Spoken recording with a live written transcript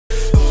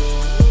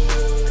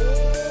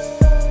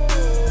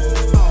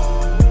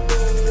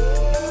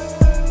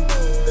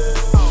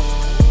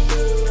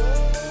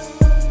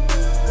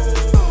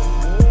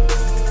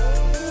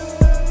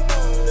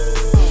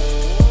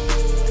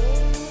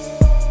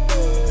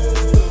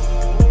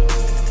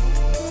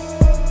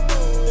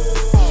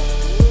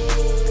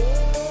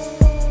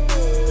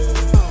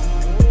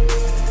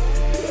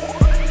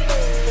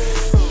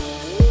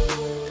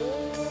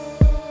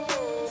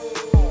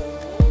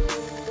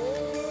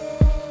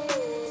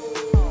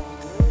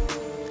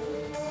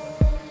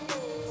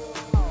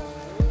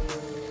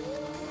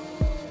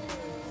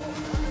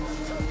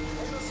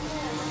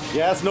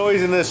Yeah, it's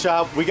noisy in this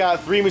shop. We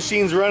got 3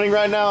 machines running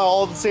right now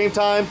all at the same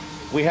time.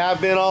 We have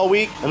been all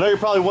week. I know you're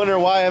probably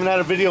wondering why I haven't had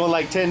a video in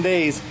like 10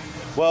 days.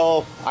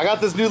 Well, I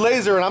got this new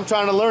laser and I'm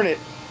trying to learn it.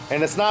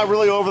 And it's not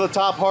really over the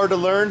top hard to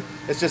learn.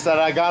 It's just that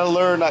I gotta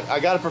learn, I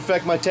gotta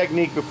perfect my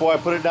technique before I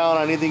put it down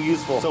on anything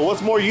useful. So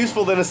what's more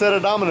useful than a set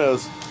of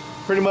dominoes?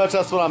 Pretty much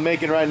that's what I'm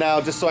making right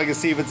now, just so I can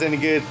see if it's any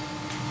good.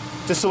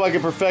 Just so I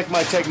can perfect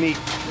my technique.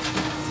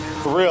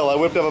 For real, I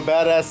whipped up a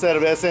badass set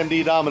of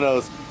SMD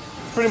dominoes.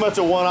 It's pretty much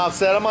a one-off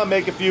set. I might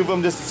make a few of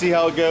them just to see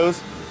how it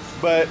goes.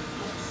 But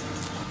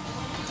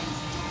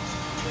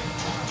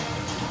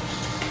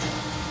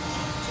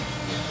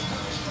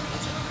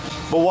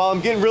while I'm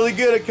getting really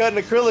good at cutting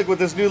acrylic with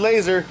this new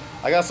laser,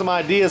 I got some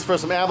ideas for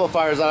some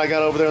amplifiers that I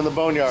got over there in the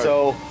boneyard.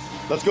 So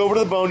let's go over to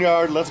the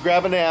boneyard, let's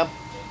grab an amp,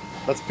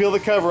 let's peel the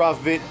cover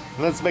off of it,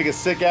 and let's make a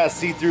sick-ass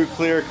see-through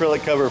clear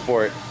acrylic cover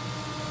for it.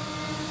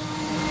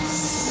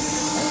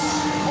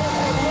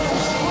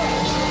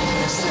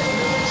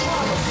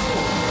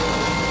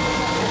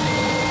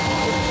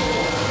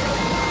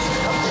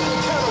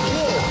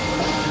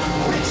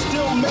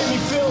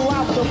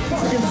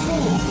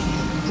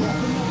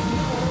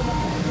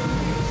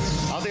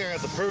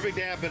 Perfect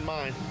amp in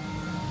mind.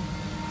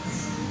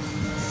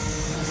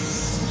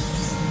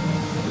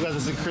 We got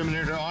this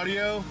Incriminator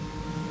Audio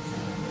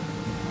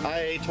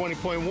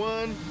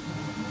IA20.1.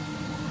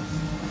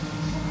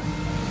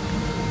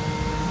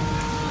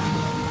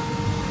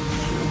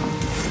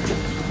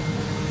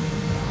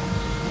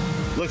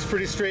 Looks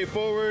pretty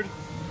straightforward.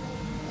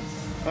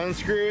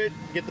 Unscrew it,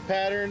 get the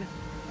pattern,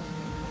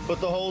 put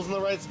the holes in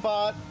the right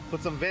spot,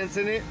 put some vents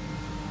in it,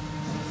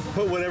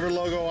 put whatever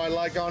logo I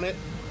like on it,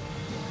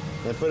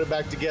 and put it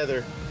back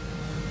together.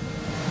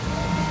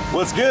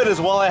 What's good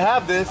is while I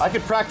have this, I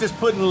could practice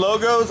putting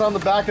logos on the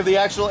back of the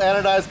actual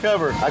anodized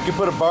cover. I could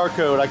put a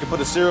barcode, I could put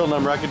a serial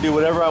number, I could do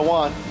whatever I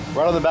want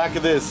right on the back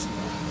of this.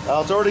 Now,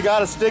 it's already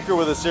got a sticker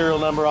with a serial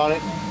number on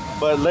it,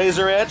 but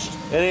laser etched,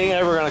 it ain't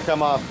ever gonna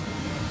come off.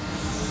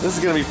 This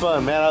is gonna be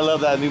fun, man. I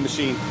love that new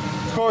machine.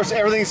 Of course,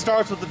 everything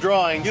starts with the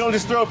drawing. You don't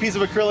just throw a piece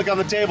of acrylic on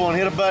the table and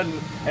hit a button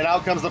and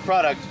out comes the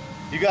product.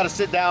 You gotta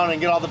sit down and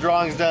get all the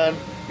drawings done.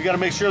 You got to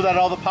make sure that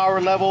all the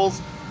power levels,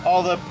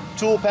 all the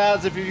tool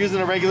pads, if you're using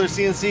a regular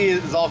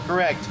CNC, is all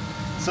correct.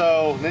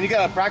 So then you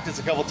got to practice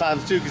a couple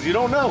times too, because you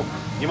don't know.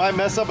 You might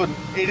mess up an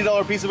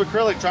 $80 piece of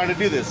acrylic trying to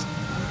do this.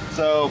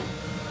 So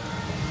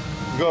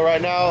go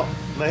right now.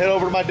 I'm gonna head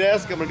over to my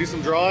desk. I'm gonna do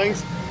some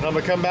drawings, and I'm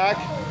gonna come back,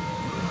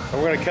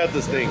 and we're gonna cut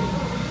this thing.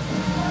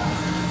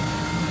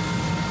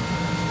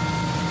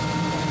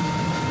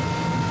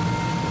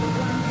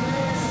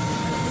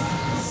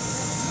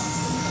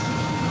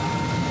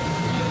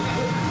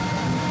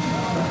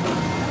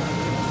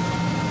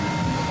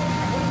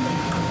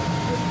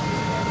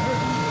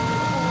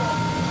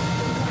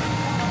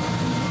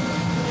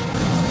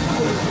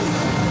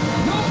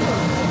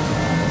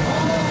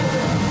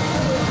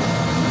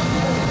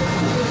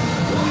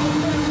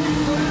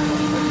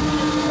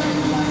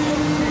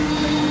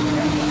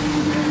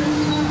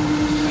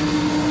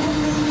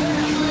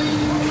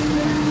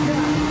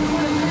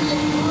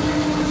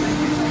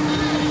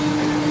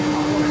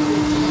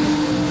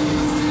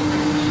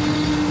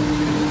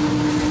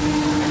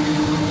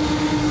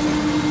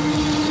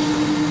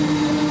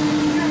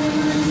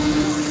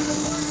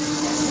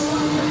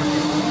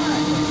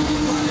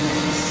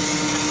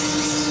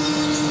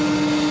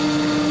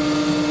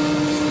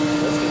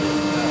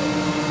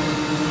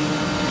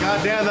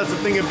 Damn, that's a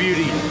thing of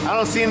beauty. I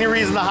don't see any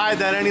reason to hide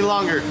that any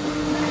longer.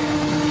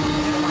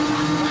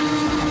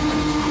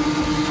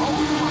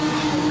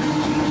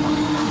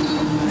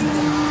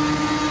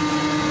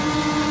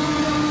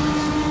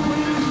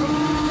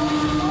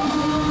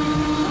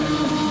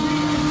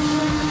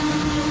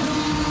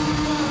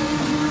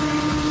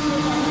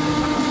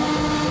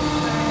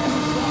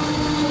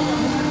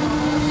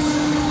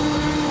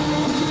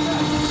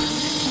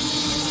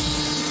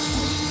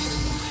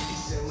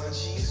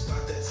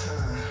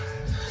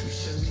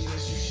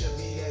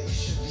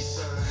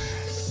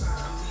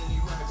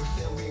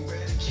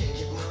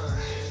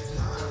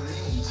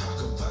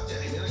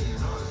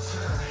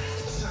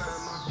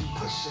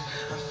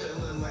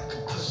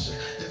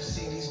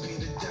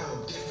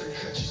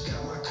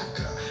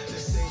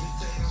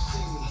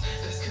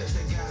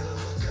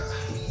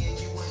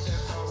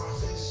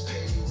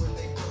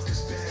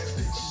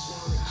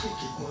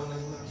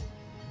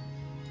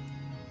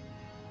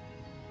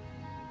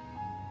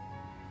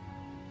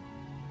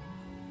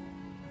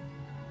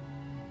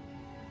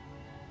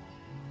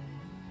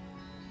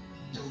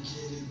 Don't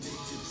get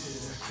addicted to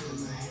that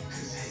feeling,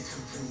 cause hate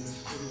come from the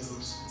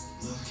fields.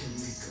 Love can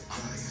make a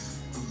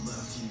life, but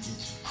love can get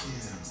you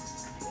killed.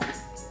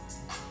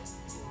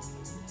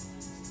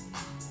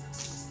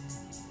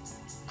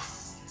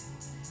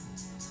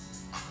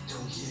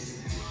 Don't get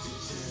addicted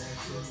to that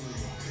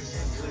feeling, cause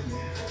hate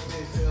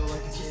may feel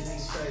like a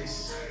kidney's face.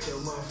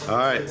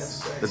 Alright,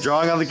 the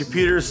drawing on the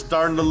computer is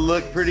starting to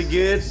look pretty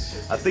good.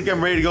 I think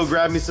I'm ready to go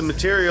grab me some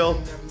material,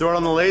 throw it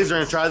on the laser,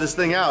 and try this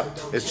thing out.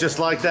 It's just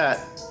like that.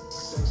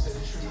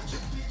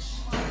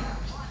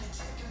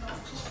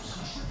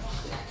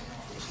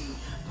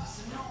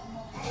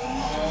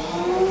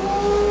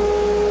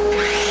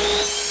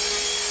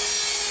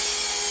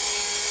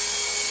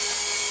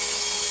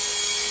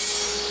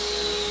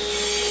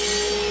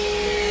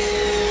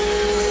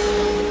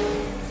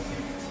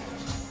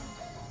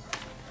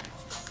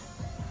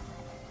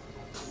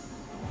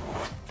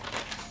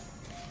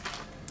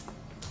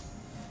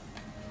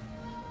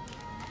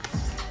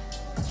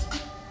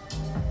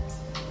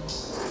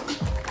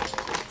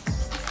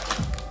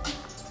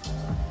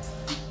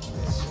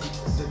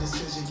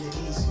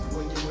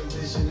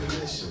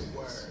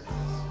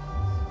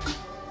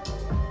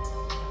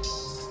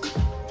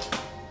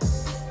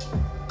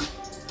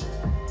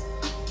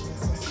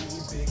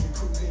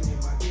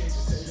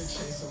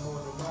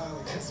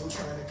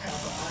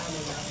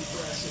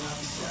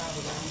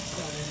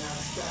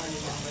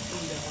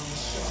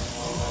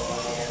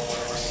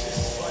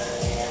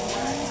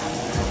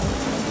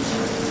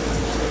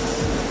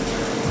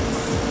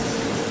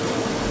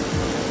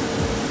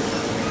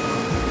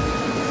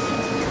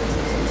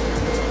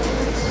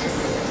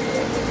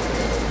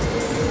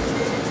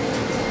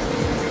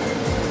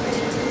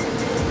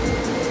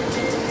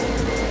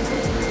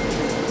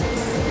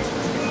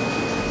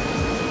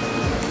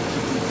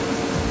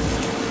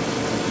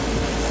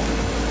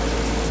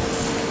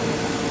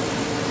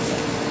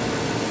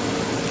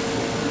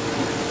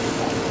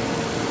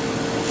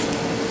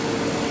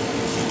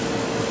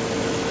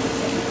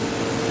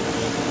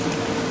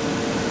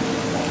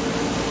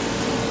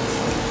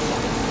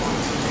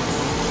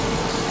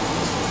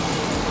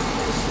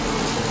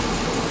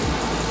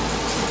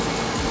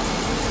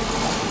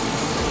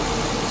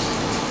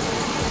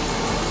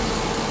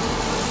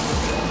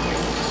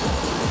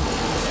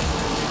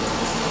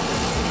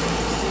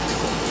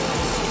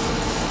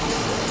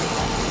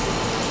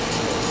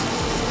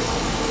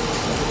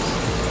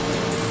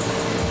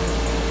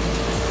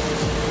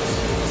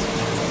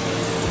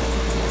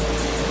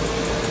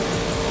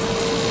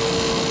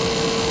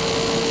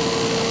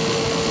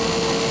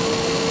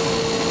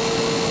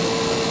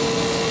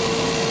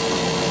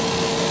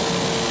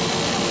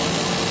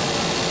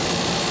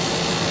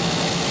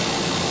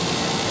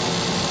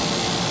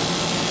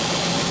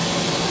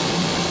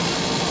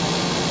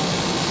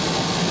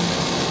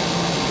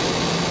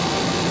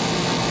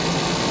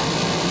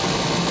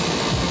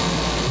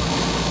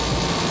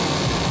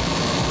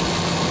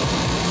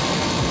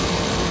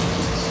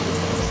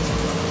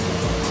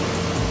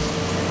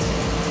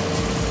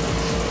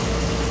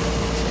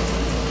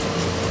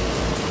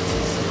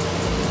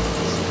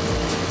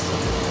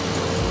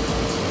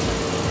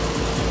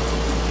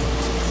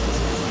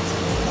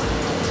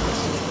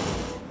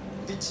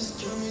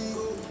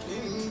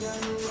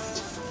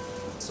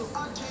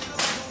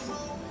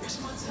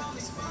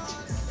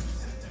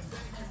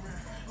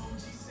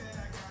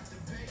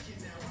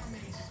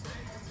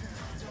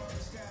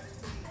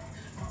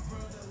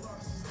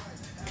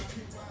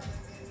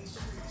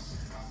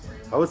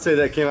 I would say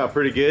that came out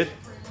pretty good.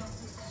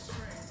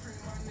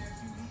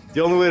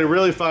 The only way to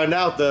really find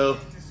out though,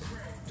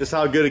 just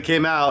how good it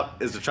came out,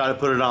 is to try to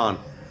put it on.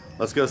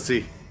 Let's go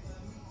see.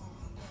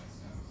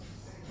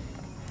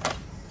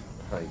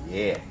 Oh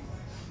yeah.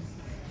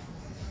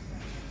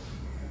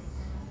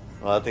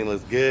 Oh, that thing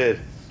looks good.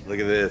 Look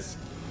at this.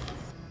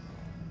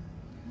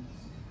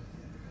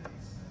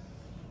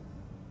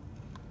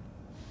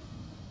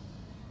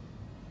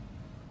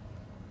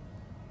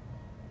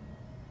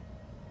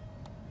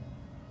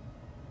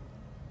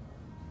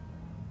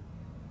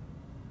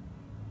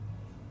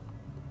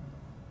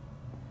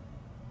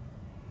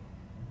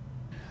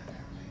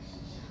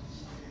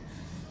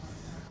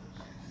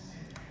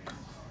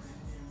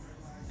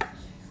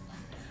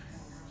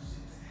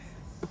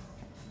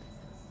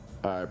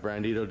 Alright,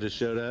 Brandito just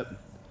showed up.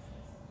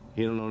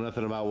 He don't know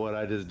nothing about what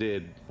I just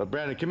did. But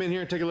Brandon, come in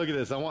here and take a look at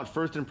this. I want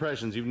first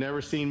impressions. You've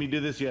never seen me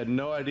do this. You had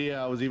no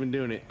idea I was even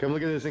doing it. Come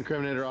look at this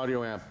Incriminator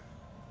audio amp.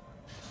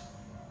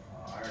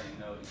 I already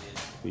know what you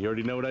did. You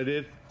already know what I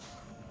did?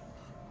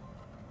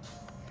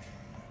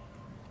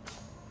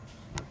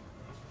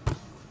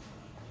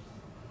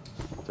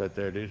 It's right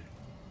there, dude.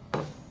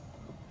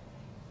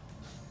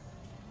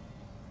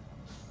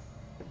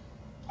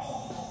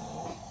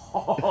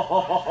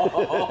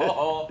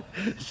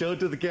 Show it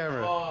to the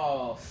camera.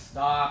 Oh,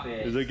 stop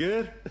it. Is it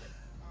good?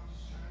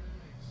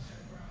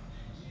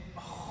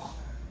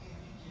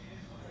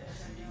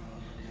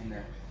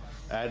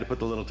 I had to put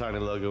the little tiny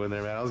logo in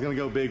there, man. I was gonna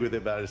go big with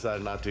it, but I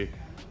decided not to.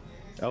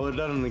 I would have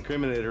done an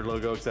Incriminator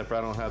logo, except for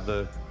I don't have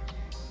the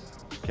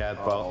CAD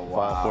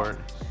file for it.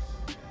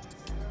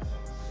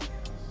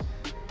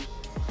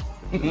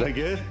 Is that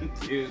good?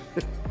 Dude.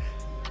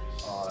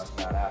 Oh, that's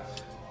badass.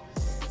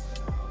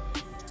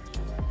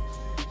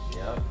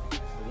 Yep, that's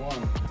the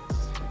one.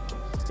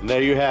 And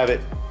there you have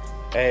it.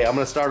 Hey, I'm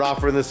gonna start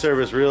offering this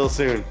service real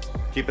soon.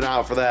 Keep an eye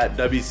out for that,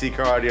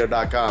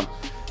 wccaraudio.com.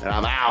 And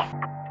I'm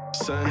out.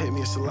 Sun hit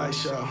me, it's a light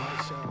show.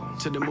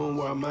 To the moon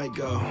where I might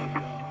go.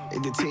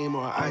 In the team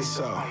or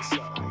ISO.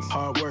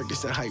 Hard work,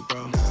 this a hype,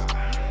 bro.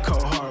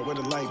 Cold hard with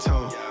a light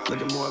tone.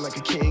 Looking more like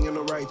a king on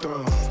the right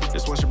throne.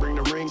 Just want you bring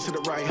the ring to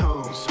the right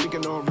home.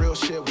 Speaking on real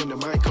shit when the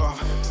mic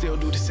off. Still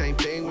do the same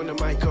thing when the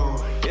mic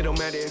on. It don't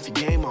matter if you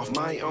game off,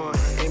 mic on.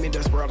 Aiming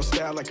desperado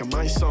style like a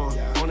mic song.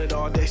 On it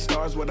all day,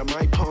 stars with a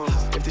mic palm.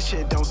 If the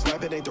shit don't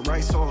slap, it ain't the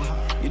right song.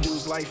 You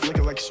dude's life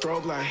looking like a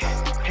strobe light.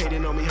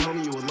 Hating on me,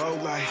 homie, you a low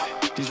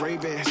life. These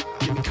Ray-Bans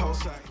give me cold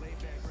sight.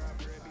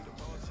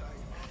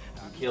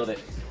 Killed it.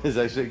 Is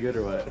that shit good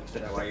or what? Is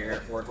that why you're here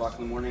at 4 o'clock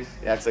in the morning?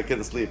 Yeah, because I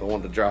couldn't sleep. I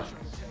wanted to drop.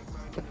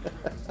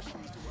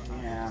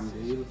 Damn,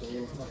 dude, with the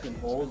little fucking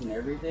holes and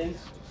everything.